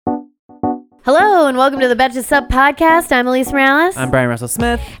Hello and welcome to the Betches Sub podcast. I'm Elise Morales. I'm Brian Russell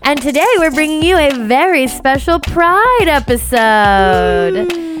Smith. And today we're bringing you a very special Pride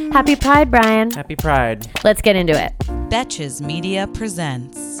episode. Happy Pride, Brian. Happy Pride. Let's get into it. Betches Media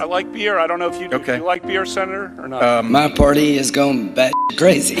presents. I like beer. I don't know if you do. Okay. You like beer, Senator, or not? My party is going bat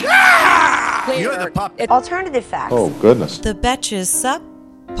crazy. You're the pup. Alternative facts. Oh, goodness. The Betches Sub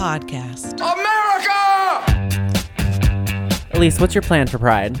podcast. America! Elise, what's your plan for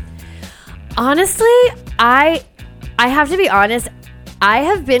Pride? Honestly, I have to be honest. I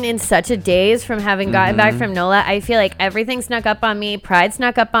have been in such a daze from having gotten back from NOLA. I feel like everything snuck up on me. Pride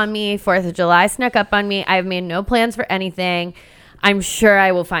snuck up on me. 4th of July snuck up on me. I've made no plans for anything. I'm sure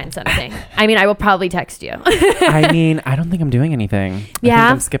I will find something. I mean, I will probably text you. I don't think I'm doing anything. I think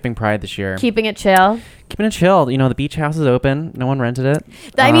I'm skipping Pride this year. Keeping it chill. Keeping it chill. You know, the beach house is open. No one rented it.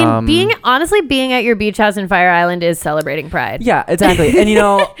 I mean, being at your beach house in Fire Island is celebrating Pride. Yeah, exactly. And you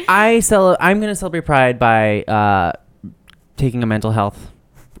know, I'm going to celebrate Pride by taking a mental health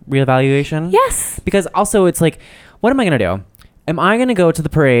reevaluation. Yes. Because also it's like, what am I going to do? Am I going to go to the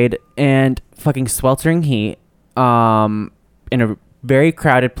parade and fucking sweltering heat in a very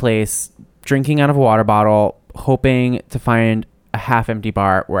crowded place, drinking out of a water bottle, hoping to find a half empty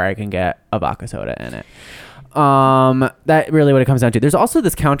bar where I can get a vodka soda in it? That really what it comes down to. There's also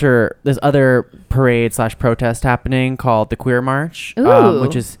this other parade / protest happening called the Queer March,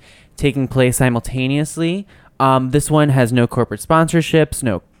 which is taking place simultaneously. This one has no corporate sponsorships,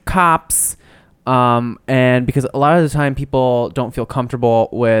 no cops. And because a lot of the time people don't feel comfortable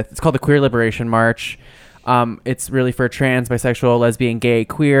with, it's called the Queer Liberation March. It's really for trans, bisexual, lesbian, gay,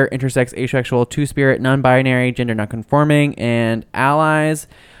 queer, intersex, asexual, two-spirit, non-binary, gender non-conforming, and allies.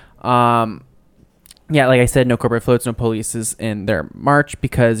 Yeah, like I said, no corporate floats, no police in their march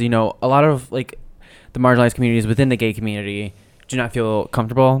because, you know, a lot of like the marginalized communities within the gay community do not feel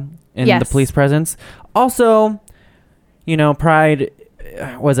comfortable in the police presence. Also, you know, Pride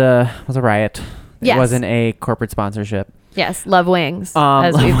was a riot. Yes. It wasn't a corporate sponsorship. Yes, love wings,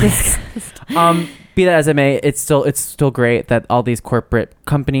 as we've discussed. Be that as it may, it's still great that all these corporate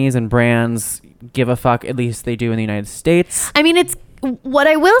companies and brands give a fuck. At least they do in the United States. I mean, it's what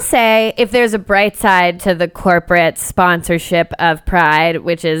I will say. If there's a bright side to the corporate sponsorship of Pride,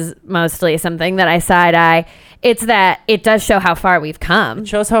 which is mostly something that I side eye, it's that it does show how far we've come. It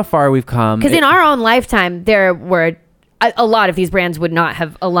shows how far we've come. Because in our own lifetime, there were a lot of these brands would not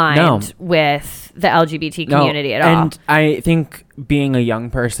have aligned with the LGBT community at all. And I think being a young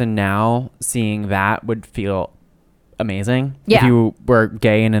person now, seeing that would feel amazing. Yeah. If you were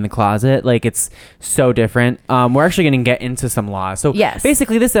gay and in the closet, like it's so different. We're actually going to get into some laws. So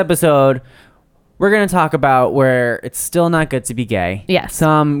basically this episode, we're going to talk about where it's still not good to be gay. Yes.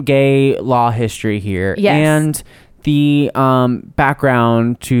 Some gay law history here. Yes. And the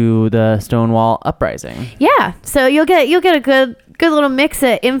background to the Stonewall uprising. Yeah, so you'll get a good little mix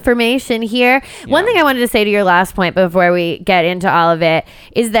of information here. Yeah. One thing I wanted to say to your last point before we get into all of it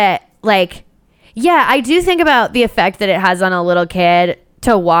is that, like, yeah, I do think about the effect that it has on a little kid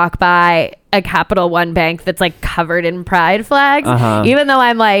to walk by a Capital One bank that's like covered in pride flags. Even though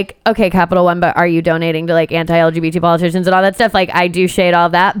I'm like, okay, Capital One, but are you donating to like anti-LGBT politicians and all that stuff? Like, I do shade all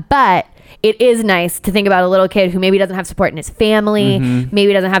that, but it is nice to think about a little kid who maybe doesn't have support in his family,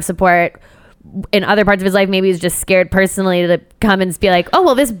 maybe doesn't have support in other parts of his life. Maybe he's just scared personally to come and be like, oh,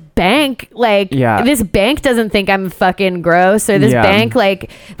 well, this bank, this bank doesn't think I'm fucking gross, or this bank,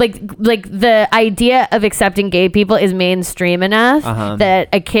 like the idea of accepting gay people is mainstream enough that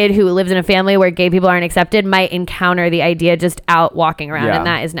a kid who lives in a family where gay people aren't accepted might encounter the idea just out walking around, and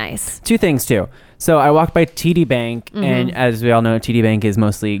that is nice. Two things too. So I walked by TD Bank, and as we all know, TD Bank is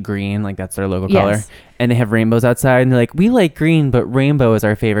mostly green, like that's their logo color. And they have rainbows outside, and they're like, we like green, but rainbow is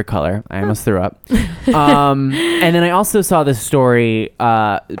our favorite color. I almost threw up. And then I also saw this story,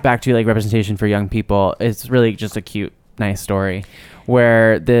 back to like representation for young people. It's really just a cute, nice story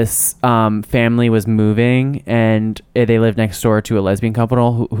where this family was moving, and they lived next door to a lesbian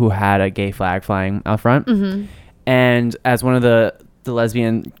couple who had a gay flag flying out front. And as one of the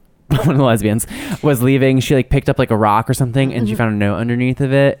lesbians was leaving, she like picked up like a rock or something, and she found a note underneath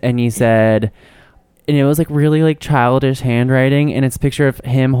of it, and he said, and it was like really like childish handwriting, and it's a picture of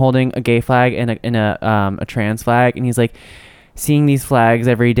him holding a gay flag and a trans flag, and he's like, seeing these flags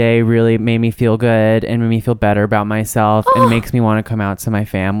every day really made me feel good and made me feel better about myself, and makes me want to come out to my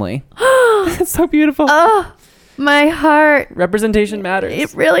family. It's so beautiful. Oh, my heart. Representation matters.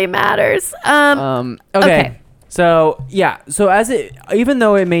 It really matters. Okay. So even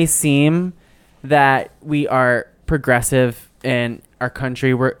though it may seem that we are progressive in our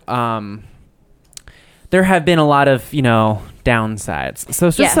country, we're there have been a lot of, downsides. So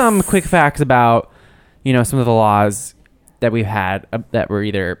it's just some quick facts about, some of the laws that we've had that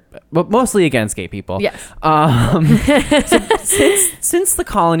were mostly against gay people. Yes. So since the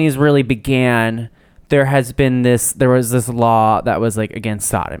colonies really began, there was this law that was like against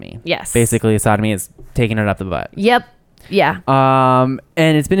sodomy. Yes. Basically, sodomy is taking it up the butt. Yep. Yeah.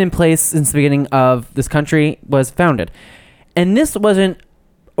 And it's been in place since the beginning of this country was founded. And this wasn't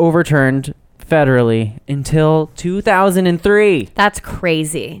overturned federally until 2003. That's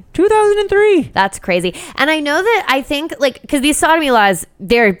crazy. 2003. That's crazy. And I think because these sodomy laws,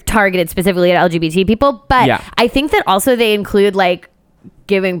 they're targeted specifically at LGBT people, but I think that also they include like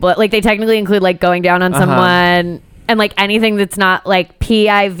giving blood, like they technically include like going down on someone and like anything that's not like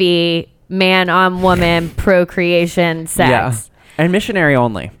PIV, man on woman, procreation, sex. Yeah. And missionary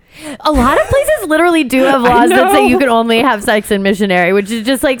only. A lot of places literally do have laws that say you can only have sex in missionary, which is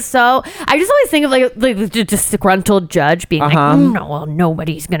just like so. I just always think of like the disgruntled judge being like, no, well,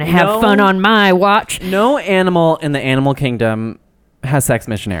 nobody's gonna have fun on my watch. No animal in the animal kingdom has sex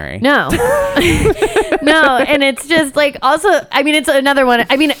missionary. No, no, and it's just like also. I mean, it's another one.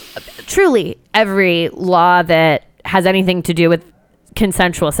 I mean, truly, every law that has anything to do with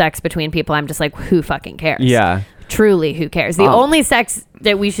consensual sex between people, I'm just like, who fucking cares? Yeah. Truly, who cares? The only sex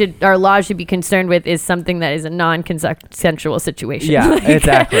that our laws should be concerned with is something that is a non-consensual situation. Yeah,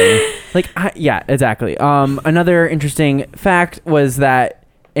 exactly. Exactly. Another interesting fact was that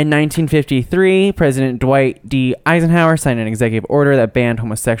in 1953, President Dwight D. Eisenhower signed an executive order that banned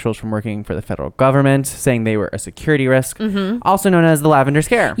homosexuals from working for the federal government, saying they were a security risk, also known as the Lavender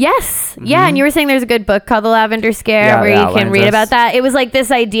Scare. Yes. Mm-hmm. Yeah, and you were saying there's a good book called The Lavender Scare where you can read about that. It was like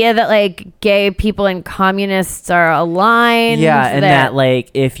this idea that like gay people and communists are aligned. Yeah, and that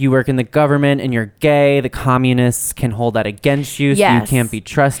like if you work in the government and you're gay, the communists can hold that against you, so you can't be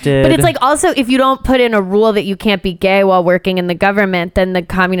trusted. But it's like also if you don't put in a rule that you can't be gay while working in the government, then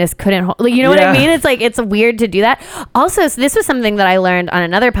the communists couldn't hold, like, you know what I mean? It's like it's weird to do that. Also, so this was something that I learned on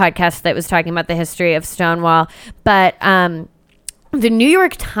another podcast that was talking about the history of Stonewall, but the New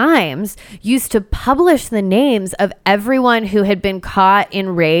York Times used to publish the names of everyone who had been caught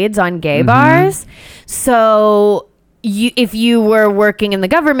in raids on gay bars. So if you were working in the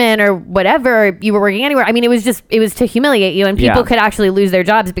government or whatever, or you were working anywhere, I mean, it was to humiliate you, and people could actually lose their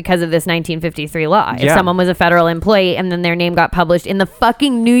jobs because of this 1953 law. If someone was a federal employee and then their name got published in the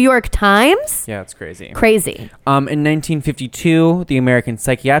fucking New York Times. Yeah, it's crazy. Crazy. In 1952, the American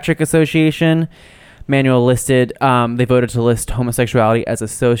Psychiatric Association manual listed, they voted to list homosexuality as a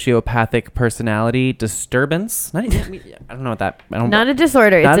sociopathic personality disturbance. I don't know what that. Not a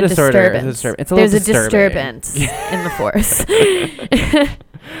disorder. It's a disturbance. There's a disturbance in the force,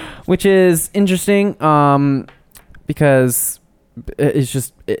 which is interesting, because it's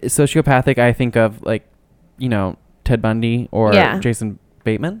just sociopathic. I think of like, Ted Bundy or Jason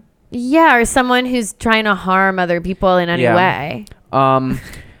Bateman. Yeah, or someone who's trying to harm other people in any way.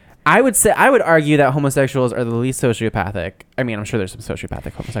 I would argue that homosexuals are the least sociopathic. I mean, I'm sure there's some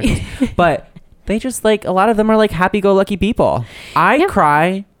sociopathic homosexuals, but they just like, a lot of them are like happy-go-lucky people. I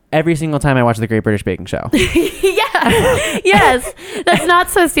cry every single time I watch the Great British Baking Show. Yes. That's not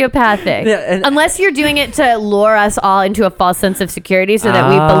sociopathic. Unless you're doing it to lure us all into a false sense of security so that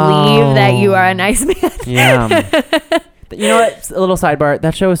we believe that you are a nice man. Yeah. You know what? A little sidebar.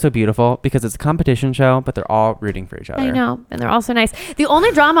 That show is so beautiful because it's a competition show, but they're all rooting for each other. I know. And they're all so nice. The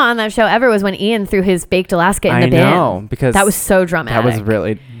only drama on that show ever was when Ian threw his baked Alaska in the bin. I know, because that was so dramatic. That was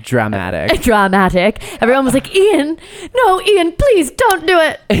really dramatic. Dramatic. Everyone was like, Ian, please don't do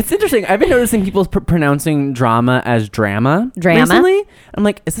it. It's interesting. I've been noticing people pronouncing drama as drama recently. I'm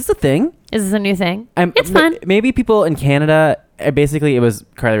like, is this a thing? Is this a new thing? It's fun. Maybe people in Canada, basically it was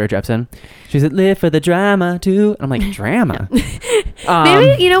Carly Rae Jepsen. She said, live for the drama too. And I'm like, drama? Maybe,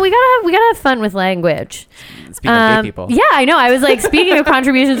 we gotta have fun with language. Speaking of gay people. Yeah, I know. I was like, speaking of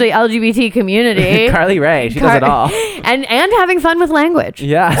contributions to the LGBT community. Carly Rae, she does it all. And having fun with language.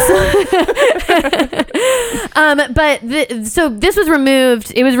 Yeah. So this was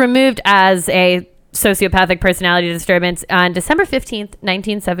removed. It was removed as a sociopathic personality disturbance on December 15th,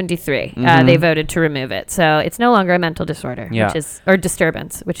 1973. They voted to remove it. So it's no longer a mental disorder, or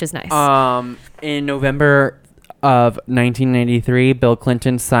disturbance, which is nice. In November of 1993, Bill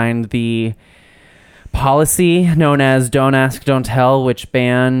Clinton signed the policy known as Don't Ask, Don't Tell, which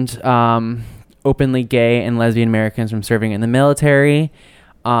banned openly gay and lesbian Americans from serving in the military.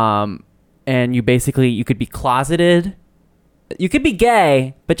 And you could be closeted. You could be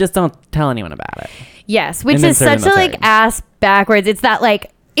gay, but just don't tell anyone about it. Yes, which is such a like ass backwards. It's that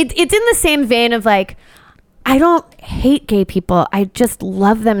like it's in the same vein of like, I don't hate gay people. I just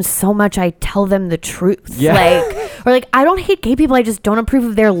love them so much. I tell them the truth. Yeah. I don't hate gay people. I just don't approve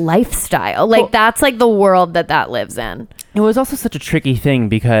of their lifestyle. That's like the world that lives in. It was also such a tricky thing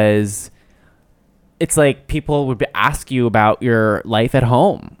because it's like people would ask you about your life at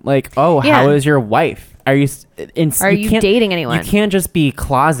home. Like, oh, Yeah. how is your wife? Are you you dating anyone? You can't just be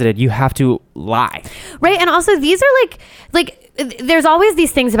closeted. You have to lie. Right. And also these are like there's always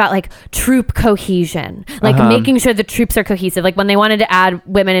these things about like troop cohesion, like making sure the troops are cohesive. Like when they wanted to add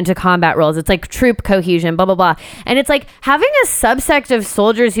women into combat roles, it's like troop cohesion, blah, blah, blah. And it's like having a subsect of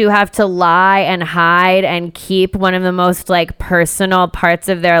soldiers who have to lie and hide and keep one of the most like personal parts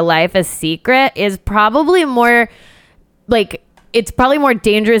of their life a secret is probably more like, it's probably more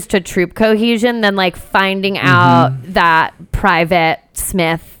dangerous to troop cohesion than like finding out that Private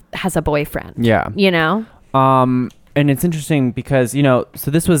Smith has a boyfriend. Yeah. You know? And it's interesting because,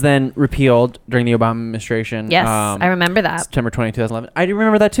 so this was then repealed during the Obama administration. Yes, I remember that. September 20, 2011. I do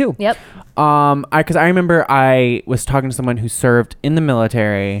remember that too. Yep. Because I remember I was talking to someone who served in the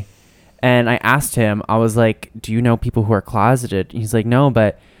military and I asked him, I was like, do you know people who are closeted? He's like, no,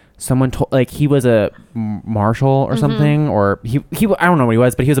 but someone told, like, he was a marshal or something, or he I don't know what he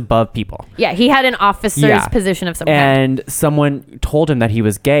was, but he was above people. Yeah, he had an officer's position of some kind. And someone told him that he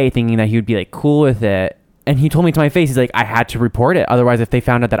was gay, thinking that he would be like cool with it. And he told me to my face, he's like, I had to report it. Otherwise, if they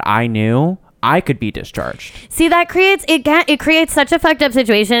found out that I knew, I could be discharged. See, that creates such a fucked up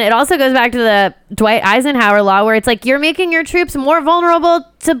situation. It also goes back to the Dwight Eisenhower law where it's like you're making your troops more vulnerable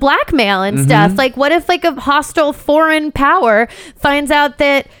to blackmail and stuff. Like, what if like a hostile foreign power finds out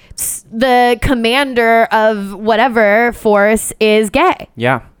that the commander of whatever force is gay?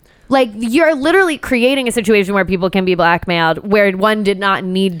 Yeah. Like, you're literally creating a situation where people can be blackmailed where one did not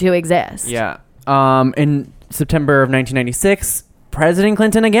need to exist. Yeah. In September of 1996, President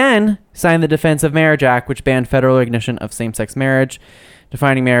Clinton again signed the Defense of Marriage Act, which banned federal recognition of same-sex marriage,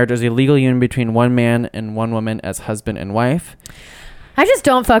 defining marriage as a legal union between one man and one woman as husband and wife. I just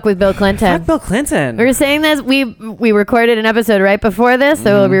don't fuck with Bill Clinton. Fuck Bill Clinton. We were saying this. We recorded an episode right before this,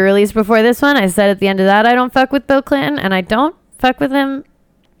 so it will be released before this one. I said at the end of that, I don't fuck with Bill Clinton, and I don't fuck with him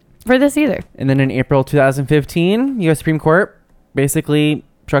for this either. And then in April 2015, U.S. Supreme Court basically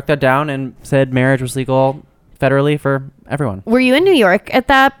struck that down and said marriage was legal federally for everyone. Were you in New York at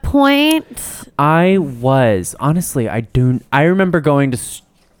that point? I was. Honestly, I remember going to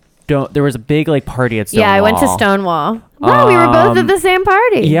there was a big like party at Stonewall. Yeah, I went to Stonewall. Wow, we were both at the same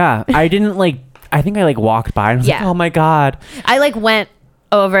party. Yeah, I didn't I think I walked by and was like, oh my God. I went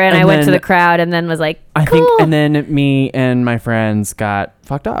over and I went to the crowd and then was like, cool. And then me and my friends got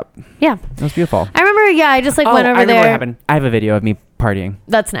fucked up. Yeah. It was beautiful. I remember, I just went over there. I remember what happened. I have a video of me partying.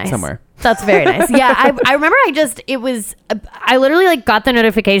 That's nice. Somewhere. That's very nice. Yeah, I remember I literally got the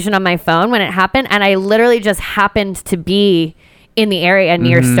notification on my phone when it happened, and I literally just happened to be in the area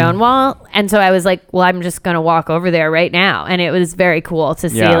near Stonewall, and so I was like, well, I'm just gonna walk over there right now. And it was very cool to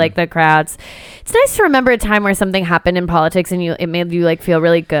see the crowds. It's nice to remember a time where something happened in politics and it made you feel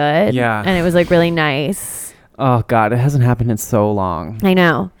really good. Yeah. And it was really nice. Oh God, it hasn't happened in so long. I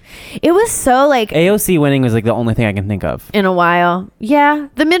know. It was so AOC winning was the only thing I can think of in a while. Yeah,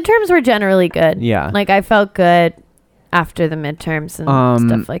 the midterms were generally good. Yeah, I felt good after the midterms and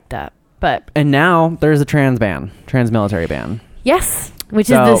stuff like that. And now there's a trans military ban. Yes, which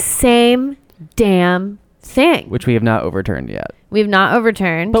is the same damn thing. Which we have not overturned yet. We've not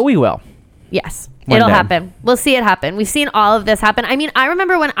overturned. But we will. Yes. One It'll day. happen. We'll see it happen. We've seen all of this happen. I mean, I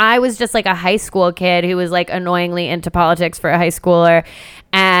remember when I was just a high school kid who was annoyingly into politics for a high schooler,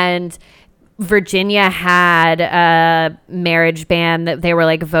 and Virginia had a marriage ban that they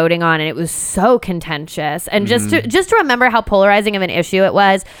were voting on, and it was so contentious. And just to remember how polarizing of an issue it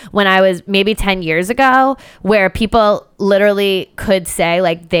was when I was maybe 10 years ago, where people literally could say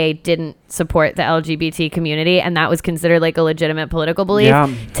they didn't support the LGBT community, and that was considered a legitimate political belief,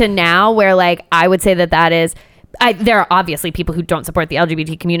 to now where I would say that is, there are obviously people who don't support the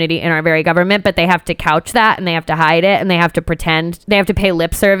LGBT community in our very government, but they have to couch that and they have to hide it and they have to pretend, they have to pay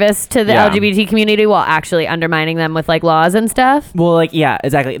lip service to the LGBT community while actually undermining them with laws and stuff. Well, yeah,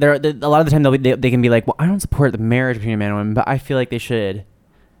 exactly. A lot of the time they can be well, I don't support the marriage between a man and a woman, but I feel like they should.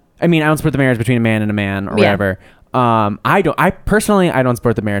 I mean, I don't support the marriage between a man and a man or whatever. I personally don't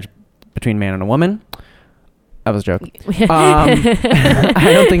support the marriage between a man and a woman. That was a joke.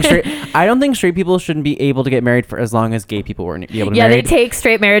 I don't think straight people shouldn't be able to get married for as long as gay people weren't able to marry. Yeah, they take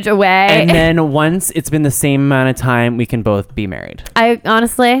straight marriage away. And then once it's been the same amount of time, we can both be married. I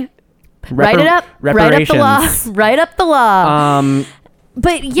honestly write it up. Reparations. Write up the law.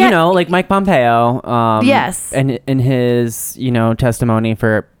 But yeah, Mike Pompeo. Yes. And in his testimony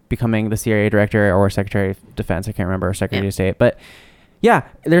for becoming the CIA director or Secretary of Defense. I can't remember, or Secretary of State. But yeah,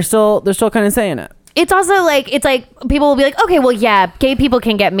 they're still kind of saying it. It's also like, it's like people will be like, okay, well, yeah, gay people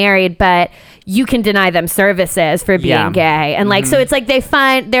can get married, but you can deny them services for being gay. And like, so it's like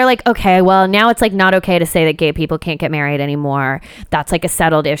they're like, okay, well, now it's like not okay to say that gay people can't get married anymore. That's like a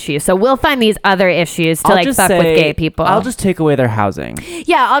settled issue. So we'll find these other issues to like fuck with gay people. I'll just take away their housing.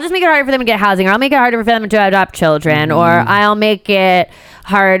 Yeah, I'll just make it harder for them to get housing, or I'll make it harder for them to adopt children, or I'll make it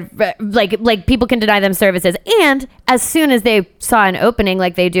hard, like people can deny them services. And as soon as they saw an opening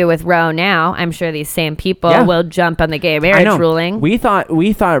like they do with Roe now, I'm sure these same people will jump on the gay marriage ruling. We thought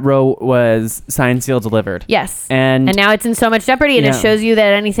Roe was signed, sealed, delivered. Yes. And now it's in so much jeopardy, and it shows you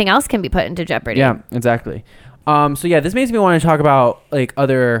that anything else can be put into jeopardy. Yeah, exactly. So yeah, this makes me want to talk about like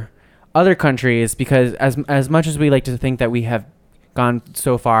other countries, because as much as we like to think that we have gone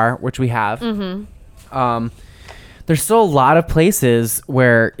so far, which we have, there's still a lot of places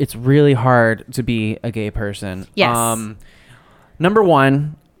where it's really hard to be a gay person. Yes. Number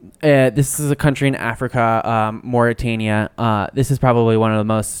one, this is a country in Africa, Mauritania. This is probably one of the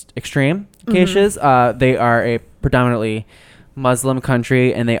most extreme cases. They are a predominantly Muslim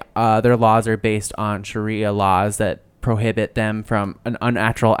country, and their laws are based on Sharia laws that prohibit them from an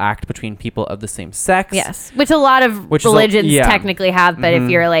unnatural act between people of the same sex. Yes, which a lot of religions technically have, but if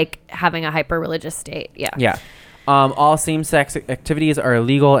you're like having a hyper religious state, yeah. All same-sex activities are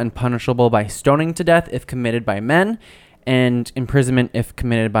illegal and punishable by stoning to death if committed by men, and imprisonment if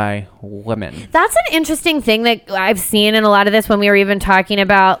committed by women. That's an interesting thing that I've seen in a lot of this when we were even talking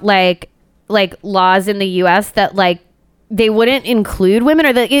about like laws in the US that like they wouldn't include women,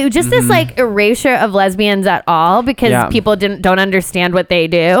 or this like erasure of lesbians at all, because people don't understand what they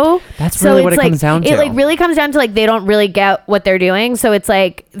do. That's really what it comes down to. It like really comes down to like they don't really get what they're doing, so it's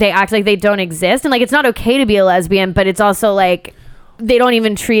like they act like they don't exist, and like it's not okay to be a lesbian, but it's also like they don't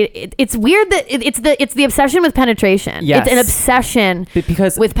even treat it. It's weird that it's the obsession with penetration. Yes. It's an obsession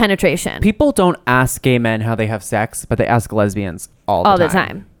because with penetration. People don't ask gay men how they have sex, but they ask lesbians all the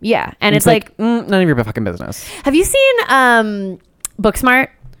time. Yeah. And it's like none of your fucking business. Have you seen Booksmart?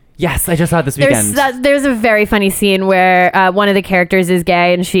 Yes, I just saw it this weekend. There's a very funny scene where one of the characters is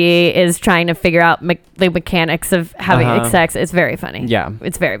gay, and she is trying to figure out the mechanics of having sex. It's very funny. Yeah.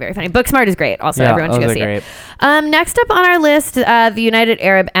 It's very, very funny. Booksmart is great. Also, everyone should go see great. it. Next up on our list, the United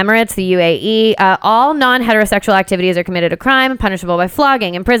Arab Emirates, the UAE. All non-heterosexual activities are committed a crime, punishable by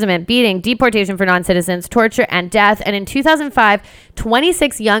flogging, imprisonment, beating, deportation for non-citizens, torture, and death. And in 2005,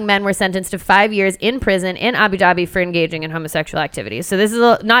 26 young men were sentenced to 5 years in prison in Abu Dhabi for engaging in homosexual activities. So this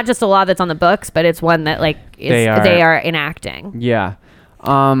is not just a law that's on the books, but it's one that like they are enacting. Yeah.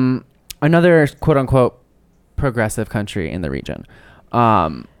 Another quote unquote progressive country in the region,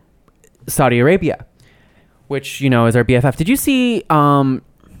 Saudi Arabia, which is our BFF. Did you see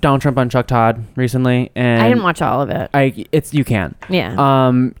Donald Trump on Chuck Todd recently? And I didn't watch all of it. You can.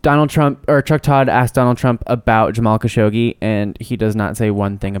 Yeah. Chuck Todd asked Donald Trump about Jamal Khashoggi, and he does not say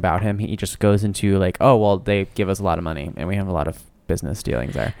one thing about him. He just goes into like, oh well, they give us a lot of money and we have a lot of business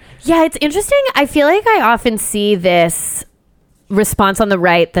dealings there. Yeah, it's interesting. I feel like I often see this response on the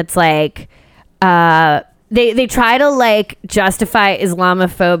right that's like they try to like justify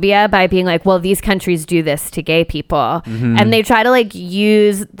Islamophobia by being like, well, these countries do this to gay people, and they try to like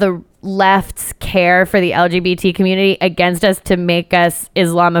use the left's care for the LGBT community against us to make us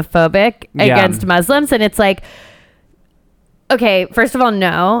Islamophobic against Muslims. And it's like, okay, first of all,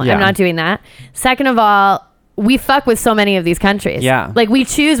 no, I'm not doing that. Second of all, we fuck with so many of these countries. Yeah. Like we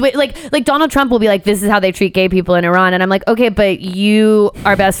choose, like Donald Trump will be like, this is how they treat gay people in Iran. And I'm like, okay, but you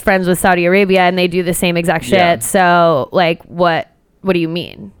are best friends with Saudi Arabia and they do the same exact shit. Yeah. So like, what do you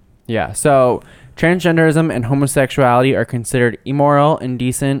mean? Yeah. So transgenderism and homosexuality are considered immoral,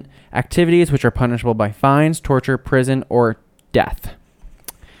 indecent activities, which are punishable by fines, torture, prison, or death.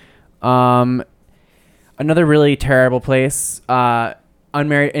 Another really terrible place,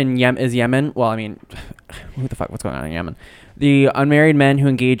 unmarried in Yemen. Well, I mean, who the fuck? What's going on in Yemen? The unmarried men who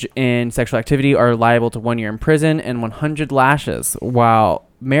engage in sexual activity are liable to 1 year in prison and 100 lashes, while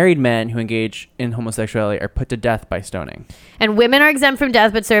married men who engage in homosexuality are put to death by stoning. And women are exempt from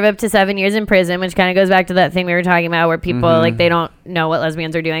death but serve up to 7 years in prison, which kind of goes back to that thing we were talking about where people like they don't know what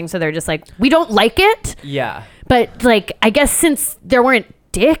lesbians are doing, so they're just like, we don't like it. Yeah. But like, I guess since there weren't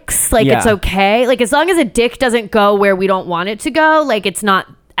dicks, like it's okay. Like as long as a dick doesn't go where we don't want it to go, like it's not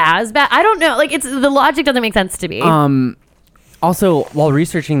as bad. I don't know. Like the logic doesn't make sense to me. Also, while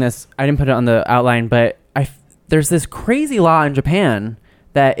researching this, I didn't put it on the outline, but there's this crazy law in Japan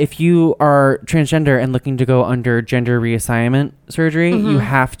that if you are transgender and looking to go under gender reassignment surgery, you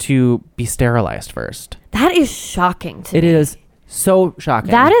have to be sterilized first. That is shocking to me. It is So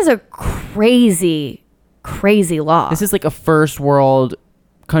shocking. That is a crazy law. This is like a first world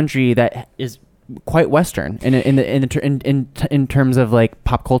country that is quite Western in terms of like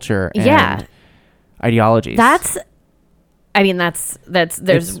pop culture and ideologies.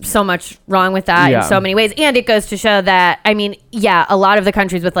 There's so much wrong with that in so many ways. And it goes to show that, a lot of the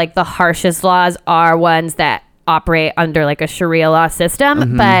countries with like the harshest laws are ones that operate under like a Sharia law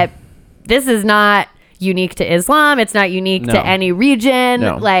system. But this is not unique to Islam. It's not unique to any region.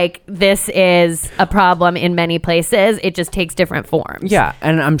 No. Like, this is a problem in many places. It just takes different forms. Yeah.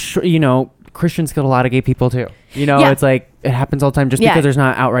 And I'm sure, Christians kill a lot of gay people too. It's like, it happens all the time just because there's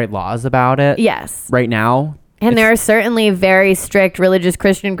not outright laws about it. Yes. Right now. And there are certainly very strict religious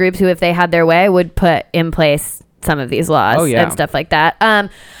Christian groups who, if they had their way, would put in place some of these laws and stuff like that.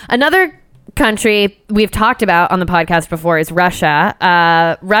 Another country we've talked about on the podcast before is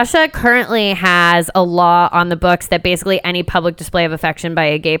Russia. Russia currently has a law on the books that basically any public display of affection by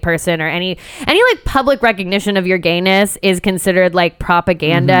a gay person or any like public recognition of your gayness is considered like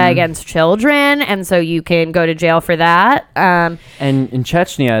propaganda against children, and so you can go to jail for that. And in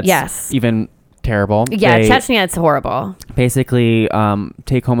Chechnya, it's even terrible. Yeah, Chechnya, it's horrible. Basically,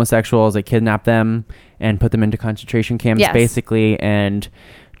 take homosexuals, they kidnap them and put them into concentration camps, basically, and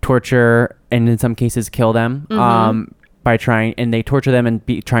torture, and in some cases kill them by trying, and they torture them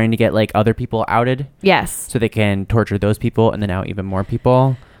and trying to get like other people outed. Yes. So they can torture those people and then out even more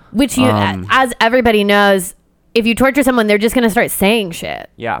people. Which as everybody knows, if you torture someone, they're just going to start saying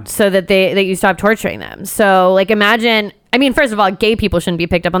shit. Yeah. So that you stop torturing them. So like imagine, first of all, gay people shouldn't be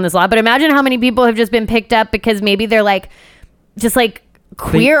picked up on this law, but imagine how many people have just been picked up because maybe they're like, just like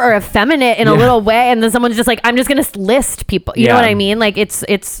queer or effeminate in a little way, and then someone's just like, I'm just gonna list people, you know what I mean? Like it's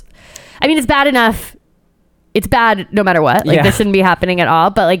bad enough, it's bad no matter what, like this shouldn't be happening at all,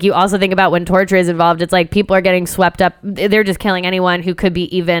 but like you also think about when torture is involved, it's like people are getting swept up, they're just killing anyone who could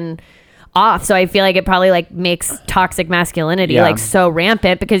be even off. So I feel like it probably like makes toxic masculinity like so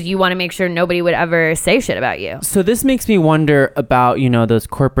rampant because you want to make sure nobody would ever say shit about you. So this makes me wonder about those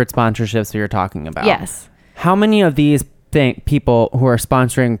corporate sponsorships that you're talking about. Yes. How many of these people who are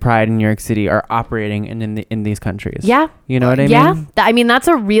sponsoring Pride in New York City are operating in these countries? Yeah. You know what I mean? Yeah. That's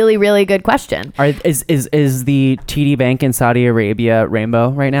a really, really good question. Is the TD Bank in Saudi Arabia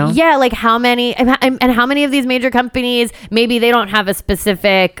rainbow right now? Yeah. Like how many, and how many of these major companies, maybe they don't have a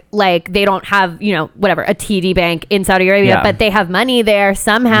specific, like they don't have, whatever, a TD Bank in Saudi Arabia, but they have money there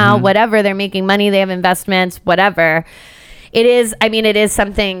somehow, whatever, they're making money, they have investments, whatever. It is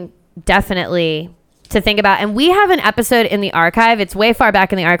something definitely to think about. And we have an episode in the archive, it's way far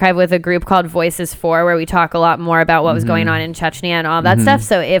back in the archive, with a group called Voices For, where we talk a lot more about what was going on in Chechnya and all that stuff.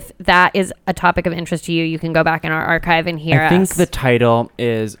 So if that is a topic of interest to you, you can go back in our archive and hear us. I think the title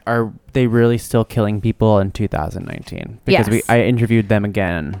is, Are They Really Still Killing People in 2019? Because I interviewed them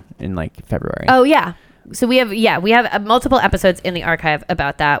again in like February. Oh yeah. So we have multiple episodes in the archive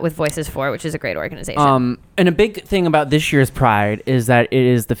about that with Voices For, which is a great organization. And a big thing about this year's Pride is that it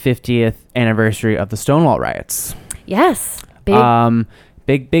is the 50th anniversary of the Stonewall riots. Yes. Big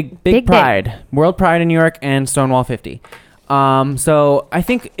Pride. World Pride in New York and Stonewall 50. So I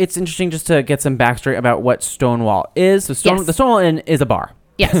think it's interesting just to get some backstory about what Stonewall is. So the Stonewall Inn is a bar.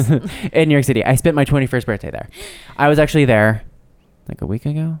 Yes. In New York City. I spent my 21st birthday there. I was actually there like a week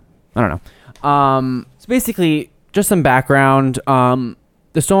ago. I don't know. So basically, just some background.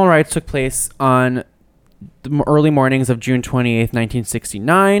 The Stonewall riots took place on the early mornings of June 28th,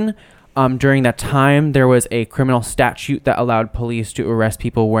 1969. During that time, there was a criminal statute that allowed police to arrest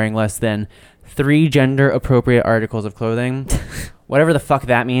people wearing less than 3 gender-appropriate articles of clothing. Whatever the fuck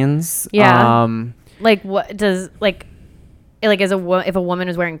that means. Yeah. Like, what does, like if a woman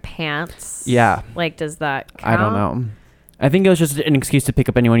is wearing pants? Yeah. Like, does that count? I don't know. I think it was just an excuse to pick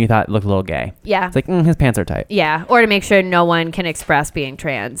up anyone you thought looked a little gay. Yeah. It's like, his pants are tight. Yeah. Or to make sure no one can express being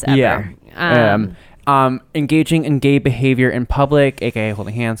trans ever. Yeah. Engaging in gay behavior in public, aka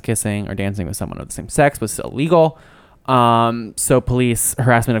holding hands, kissing, or dancing with someone of the same sex, was illegal. So police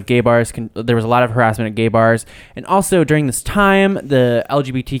harassment of gay bars, there was a lot of harassment at gay bars. And also during this time, the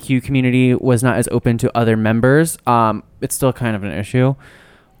LGBTQ community was not as open to other members. It's still kind of an issue,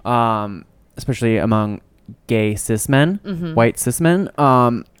 especially among gay cis men, white cis men.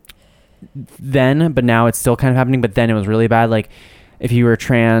 Then, but now it's still kind of happening. But then it was really bad. Like if you were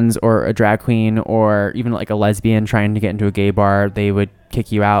trans or a drag queen or even like a lesbian trying to get into a gay bar, they would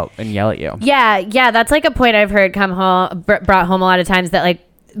kick you out and yell at you. Yeah, that's like a point I've heard brought home a lot of times, that like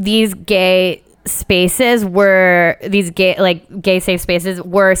these gay spaces were, gay safe spaces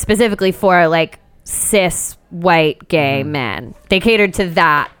were specifically for like cis white gay men. They catered to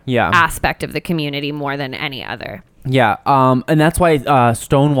that Yeah. aspect of the community more than any other. Yeah. And that's why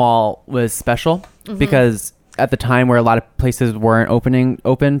Stonewall was special, because at the time where a lot of places weren't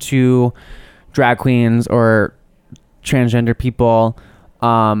open to drag queens or transgender people,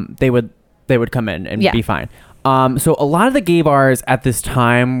 they would come in and be fine. So a lot of the gay bars at this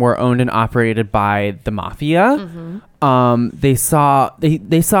time were owned and operated by the mafia. They saw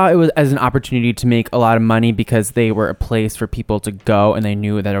it was as an opportunity to make a lot of money because they were a place for people to go, and they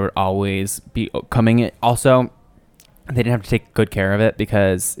knew that it would always be coming. Also, they didn't have to take good care of it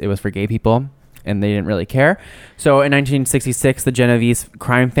because it was for gay people, and they didn't really care. So in 1966, the Genovese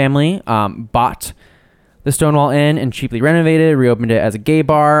crime family bought the Stonewall Inn and cheaply renovated, reopened it as a gay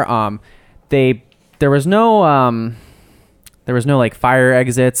bar. There was no like fire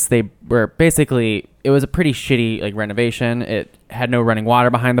exits. They were basically, it was a pretty shitty like renovation. It had no running water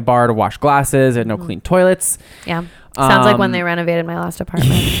behind the bar to wash glasses. It had no clean toilets. Yeah. Sounds like when they renovated my last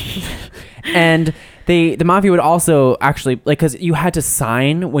apartment. And the mafia would also actually, like, because you had to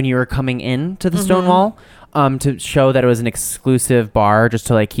sign when you were coming in to the Stonewall to show that it was an exclusive bar, just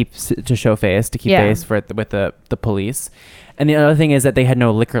to like keep face with the police. And the other thing is that they had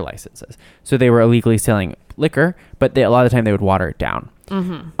no liquor licenses, so they were illegally selling liquor, but a lot of the time they would water it down.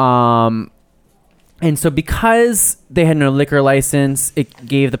 And so because they had no liquor license, it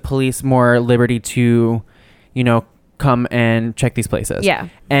gave the police more liberty to, come and check these places. Yeah.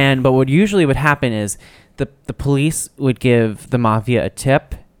 But what usually would happen is the police would give the mafia a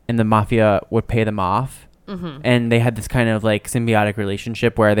tip, and the mafia would pay them off. And they had this kind of like symbiotic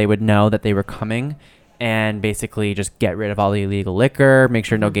relationship where they would know that they were coming and basically just get rid of all the illegal liquor, make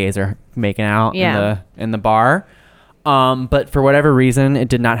sure no gays are making out in the bar. But for whatever reason, it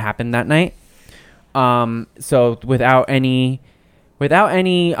did not happen that night. So without any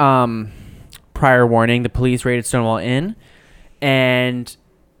prior warning, the police raided Stonewall Inn, and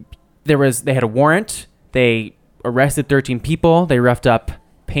they had a warrant. They arrested 13 people. They roughed up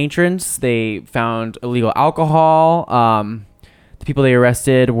patrons. They found illegal alcohol. The people they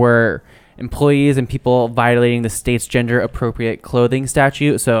arrested were employees and people violating the state's gender appropriate clothing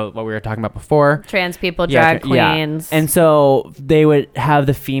statute. So what we were talking about before, trans people, drag queens. And so they would have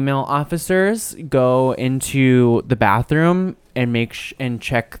the female officers go into the bathroom and and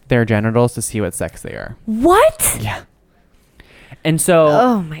check their genitals to see what sex they are. What? Yeah. And so,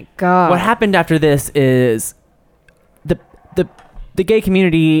 oh my God, what happened after this is the gay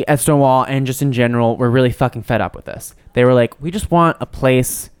community at Stonewall and just in general were really fucking fed up with this. They were like, we just want a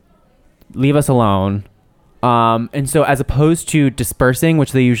place, leave us alone. And so as opposed to dispersing,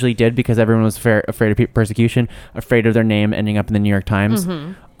 which they usually did because everyone was afraid of persecution, afraid of their name ending up in the New York Times,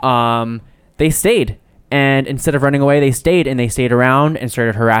 they stayed. And instead of running away, they stayed, and they stayed around and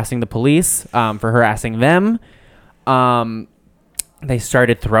started harassing the police for harassing them. They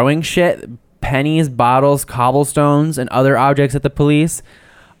started throwing shit, pennies, bottles, cobblestones, and other objects at the police.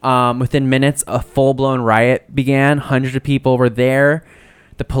 Within minutes, a full-blown riot began. Hundreds of people were there.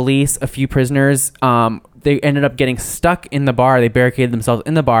 The police, a few prisoners, they ended up getting stuck in the bar. They barricaded themselves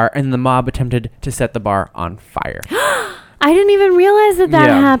in the bar, and the mob attempted to set the bar on fire. I didn't even realize that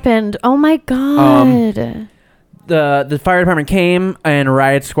happened. Oh my God. The fire department came, and a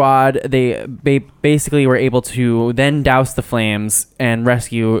riot squad, they basically were able to then douse the flames and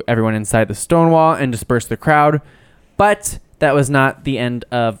rescue everyone inside the Stonewall and disperse the crowd. But that was not the end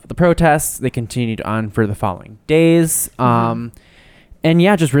of the protests. They continued on for the following days. And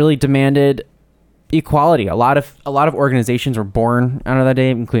just really demanded equality. A lot of organizations were born out of that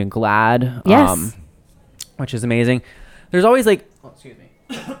day, including GLAAD. Yes. Which is amazing. There's always like,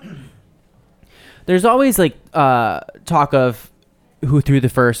 there's always like talk of who threw the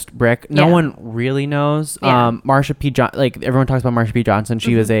first brick. No one really knows. Marsha P. like everyone talks about Marsha P. Johnson.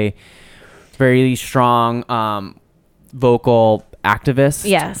 She was a very strong vocal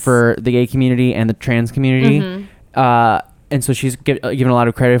activist for the gay community and the trans community. And so she's given a lot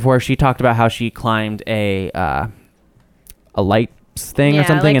of credit for. She talked about how she climbed a lights thing or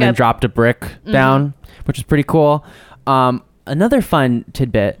something, like, and then dropped a brick down, which is pretty cool. Another fun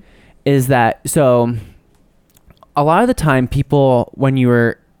tidbit is that, so a lot of the time people, when you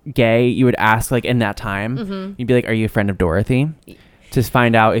were gay, you would ask, like, in that time, you'd be like, are you a friend of Dorothy? To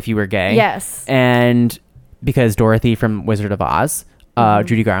find out if you were gay. Yes. And because Dorothy from Wizard of Oz,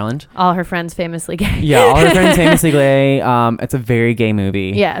 Judy Garland. All her friends famously gay. Yeah, all her friends famously gay. It's a very gay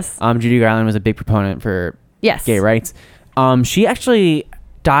movie. Yes. Judy Garland was a big proponent for gay rights. She actually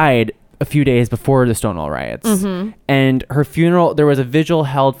died a few days before the Stonewall riots. And her funeral, there was a vigil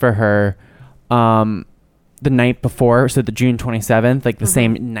held for her the night before, so the June 27th, like the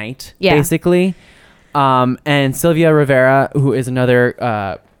same night, Yeah. basically. And Sylvia Rivera, who is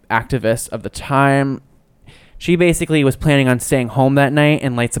another activist of the time, she basically was planning on staying home that night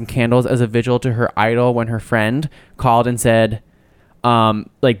and light some candles as a vigil to her idol when her friend called and said,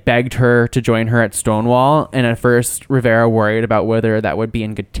 like begged her to join her at Stonewall. And at first, Rivera worried about whether that would be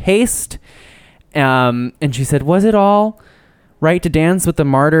in good taste. And she said, was it all right to dance with the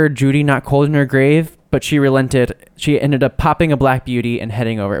martyr Judy not cold in her grave? But she relented. She ended up popping a Black Beauty and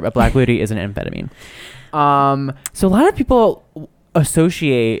heading over. But Black Beauty is an amphetamine. So a lot of people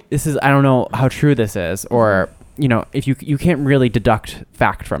associate, this is, I don't know how true this is, or, you know, if you can't really deduct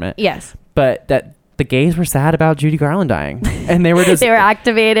fact from it. Yes. But that the gays were sad about Judy Garland dying. And they were just... They were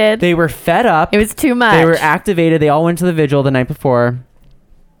activated. They were fed up. It was too much. They were activated. They all went to the vigil the night before.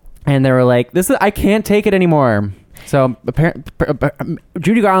 And they were like, I can't take it anymore. So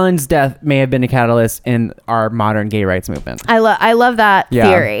Judy Garland's death may have been a catalyst in our modern gay rights movement. I love that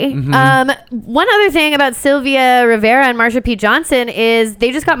theory. One other thing about Sylvia Rivera and Marsha P. Johnson is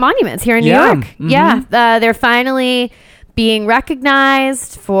they just got monuments here in New York. Yeah, they're finally being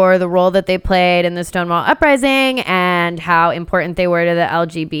recognized for the role that they played in the Stonewall Uprising and how important they were to the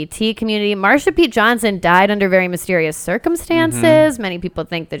LGBT community. Marsha P. Johnson died under very mysterious circumstances. Many people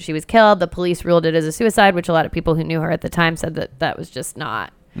think that she was killed. The police ruled it as a suicide, which a lot of people who knew her at the time said that that was just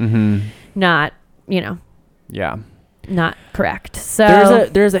not, not, you know, not correct. So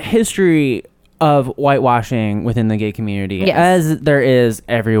there's a history of whitewashing within the gay community, as there is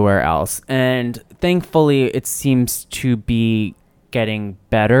everywhere else. And thankfully, it seems to be getting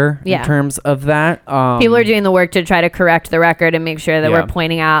better in terms of that. People are doing the work to try to correct the record and make sure that we're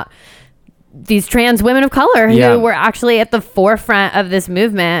pointing out these trans women of color who were actually at the forefront of this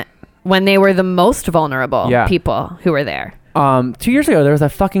movement when they were the most vulnerable people who were there. 2 years ago, there was a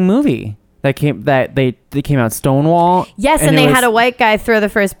fucking movie that came out, Stonewall. Yes, and they had a white guy throw the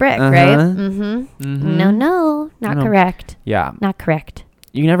first brick, right? No, not correct. Yeah. Not correct.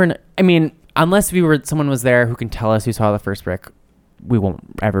 You never know. I mean, unless someone was there who can tell us who saw the first brick, we won't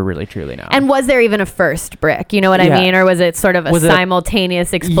ever really truly know. And was there even a first brick? You know what I mean? Or was it sort of a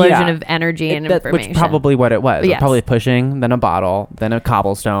simultaneous explosion of energy and information? Which probably what it was. Yes. Probably pushing, then a bottle, then a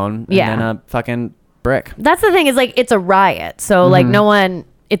cobblestone, and then a fucking brick. That's the thing, is like it's a riot. So like no one,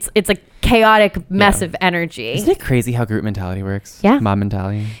 it's a chaotic mess of energy. Isn't it crazy how group mentality works? Yeah. Mob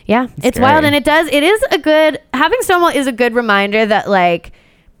mentality. Yeah. It's wild. And it is having Stonewall is a good reminder that like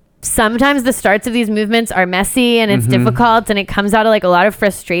sometimes the starts of these movements are messy and it's difficult and it comes out of like a lot of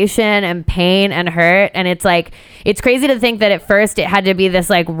frustration and pain and hurt. And it's like, it's crazy to think that at first it had to be this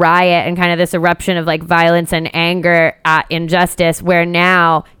like riot and kind of this eruption of like violence and anger at injustice, where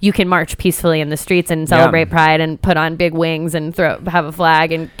now you can march peacefully in the streets and celebrate Pride and put on big wings and have a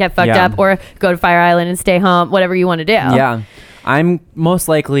flag and get fucked up, or go to Fire Island and stay home, whatever you want to do. Yeah. I'm most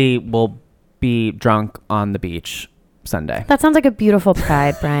likely will be drunk on the beach Sunday. That sounds like a beautiful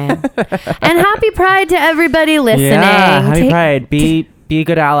Pride, Brian. And happy Pride to everybody listening. Yeah, happy Pride. Be a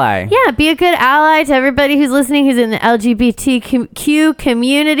good ally. Yeah, be a good ally to everybody who's listening, who's in the LGBTQ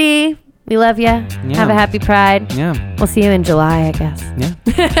community. We love you. Yeah. Have a happy Pride. Yeah. We'll see you in July, I guess. Yeah.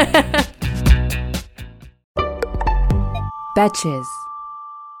 Betches.